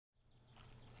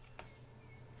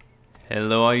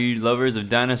Hello all you lovers of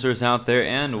dinosaurs out there,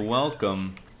 and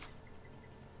welcome.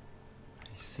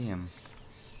 I see him.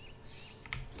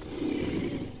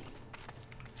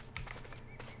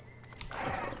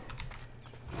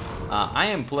 I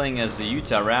am playing as the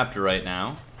Utah Raptor right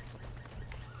now.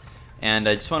 And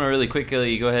I just want to really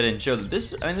quickly go ahead and show that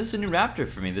this is a new raptor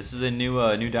for me. This is a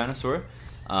new dinosaur,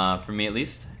 for me at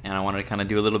least. And I wanted to kind of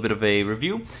do a little bit of a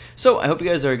review. So I hope you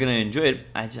guys are going to enjoy it.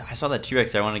 I saw that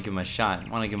T-Rex there. I want to give him a shot. I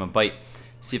want to give him a bite.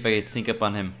 See if I can sneak up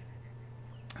on him.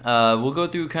 We'll go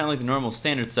through kind of like the normal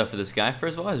standard stuff for this guy.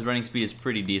 First of all, his running speed is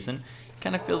pretty decent.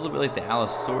 Kind of feels a bit like the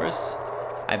Allosaurus.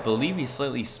 I believe he's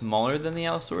slightly smaller than the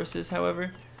Allosaurus is,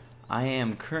 however. I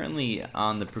am currently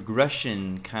on the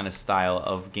progression kind of style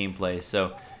of gameplay,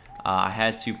 so I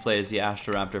had to play as the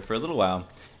Raptor for a little while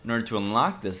in order to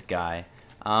unlock this guy.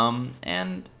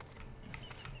 And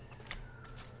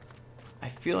I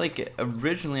feel like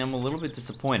originally I'm a little bit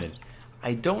disappointed.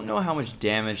 I don't know how much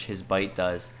damage his bite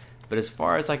does, but as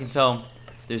far as I can tell,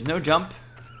 there's no jump,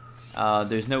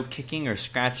 there's no kicking or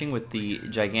scratching with the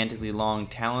gigantically long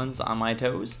talons on my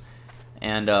toes,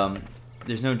 and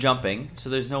there's no jumping,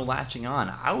 so there's no latching on.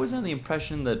 I was under the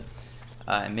impression that,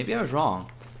 maybe I was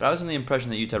wrong, but I was under the impression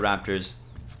that Utah Raptors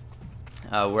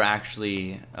were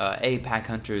actually A, pack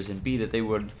hunters, and B, that they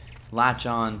would latch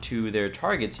on to their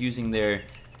targets using their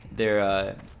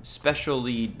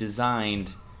specially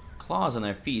designed claws on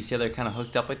their feet. See how they're kind of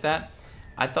hooked up like that?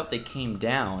 I thought they came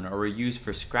down or were used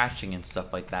for scratching and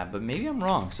stuff like that, but maybe I'm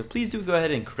wrong. So please do go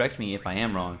ahead and correct me if I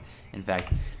am wrong. In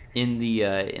fact, in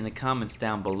the comments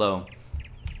down below.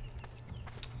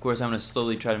 Of course, I'm going to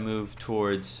slowly try to move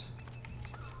towards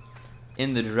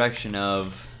in the direction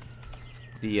of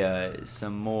the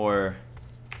some more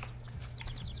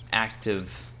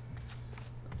active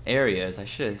areas. I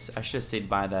should have stayed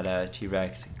by that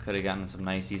T-Rex. Could have gotten some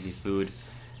nice easy food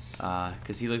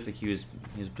because he looked like he was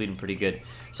bleeding pretty good.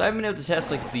 So I haven't been able to test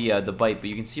like the bite, but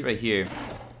you can see right here,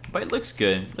 the bite looks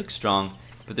good, looks strong.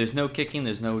 But there's no kicking,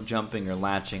 there's no jumping or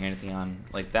latching or anything on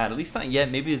like that. At least not yet.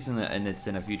 Maybe it's in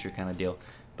a future kind of deal.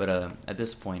 But at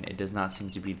this point, it does not seem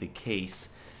to be the case.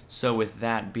 So with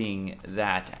that being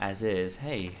that as is,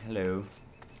 hey, hello,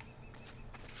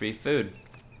 free food.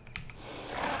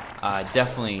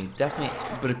 Definitely,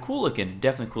 but a cool looking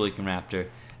raptor.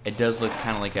 It does look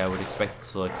kind of like I would expect it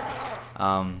to look.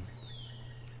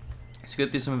 Let's go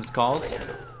through some of its calls.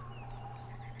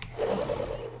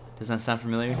 Does that sound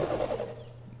familiar?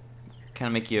 Kind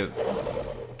of make you,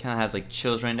 kind of has like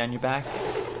chills running down your back.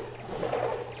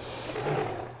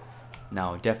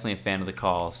 No, definitely a fan of the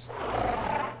calls.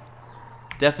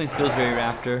 Definitely feels very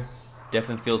raptor.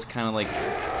 Definitely feels kind of like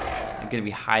I'm gonna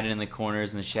be hiding in the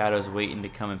corners and the shadows, waiting to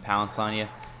come and pounce on you.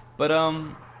 But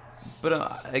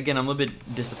again, I'm a little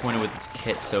bit disappointed with its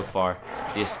kit so far.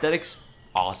 The aesthetics,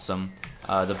 awesome.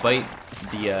 The bite,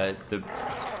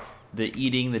 the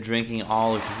eating, the drinking,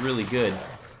 all looks really good.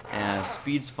 And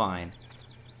speed's fine.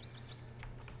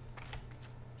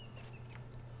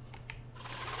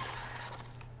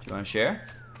 Do you want to share?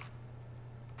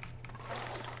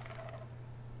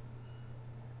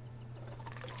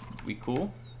 We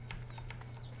cool?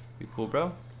 We cool,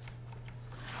 bro?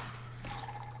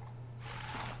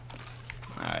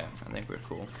 Alright, I think we're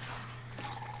cool.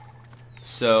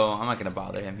 So, I'm not gonna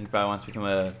bother him. He probably wants to become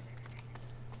a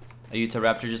Utah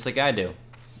Raptor just like I did.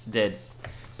 But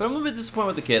I'm a little bit disappointed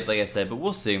with the kit, like I said, but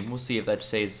we'll see. We'll see if that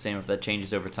stays the same, if that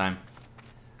changes over time.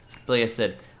 But like I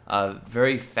said,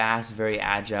 very fast, very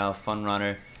agile, fun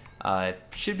runner.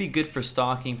 Should be good for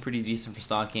stalking, pretty decent for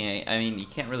stalking. I mean, you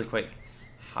can't really quite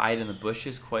hide in the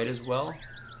bushes quite as well.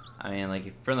 I mean,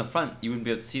 like from the front, you wouldn't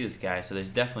be able to see this guy, so there's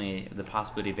definitely the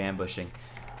possibility of ambushing.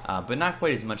 But not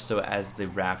quite as much so as the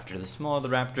raptor. The smaller the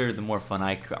raptor, the more fun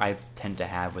I tend to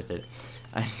have with it.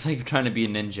 It's like trying to be a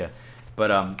ninja.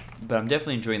 But I'm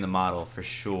definitely enjoying the model for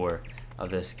sure of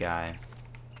this guy.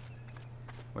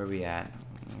 Where are we at?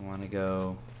 I want to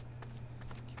go.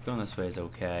 Keep going this way is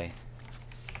okay.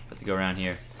 Have to go around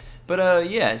here. But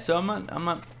yeah, so I'm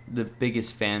not the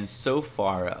biggest fan so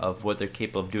far of what they're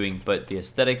capable of doing, but the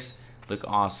aesthetics look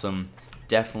awesome.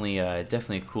 Definitely a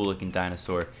cool looking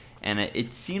dinosaur, and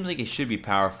it seems like it should be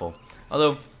powerful.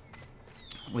 Although,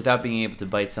 without being able to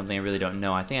bite something I really don't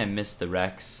know, I think I missed the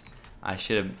Rex. I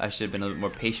should have been a little bit more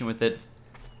patient with it,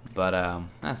 but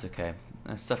that's okay.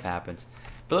 That stuff happens.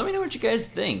 But let me know what you guys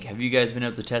think. Have you guys been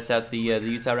able to test out the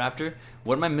Utah Raptor?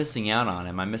 What am I missing out on?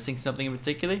 Am I missing something in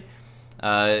particular?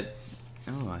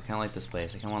 Oh, I kind of like this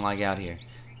place. I kind of want to log out here.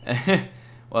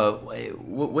 Well,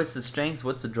 what's the strengths?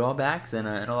 What's the drawbacks? And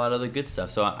a lot of other good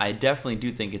stuff. So I definitely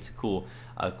do think it's a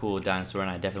cool dinosaur, and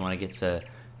I definitely want to get to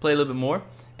play a little bit more.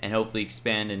 and hopefully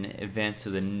expand and advance to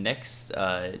the next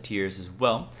tiers as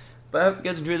well. But I hope you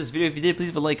guys enjoyed this video. If you did, please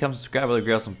leave a like, comment, subscribe, I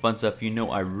like some fun stuff. You know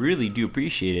I really do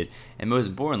appreciate it. And most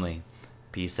importantly,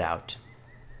 peace out.